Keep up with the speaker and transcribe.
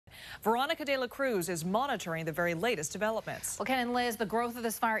Veronica De La Cruz is monitoring the very latest developments. Well, Ken and Liz, the growth of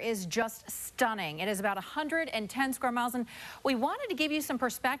this fire is just stunning. It is about 110 square miles, and we wanted to give you some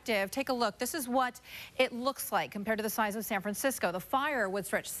perspective. Take a look. This is what it looks like compared to the size of San Francisco. The fire would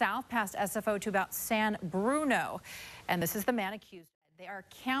stretch south past SFO to about San Bruno, and this is the man accused. They are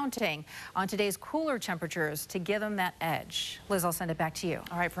counting on today's cooler temperatures to give them that edge. Liz, I'll send it back to you.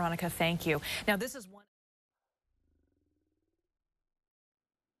 All right, Veronica, thank you. Now, this is one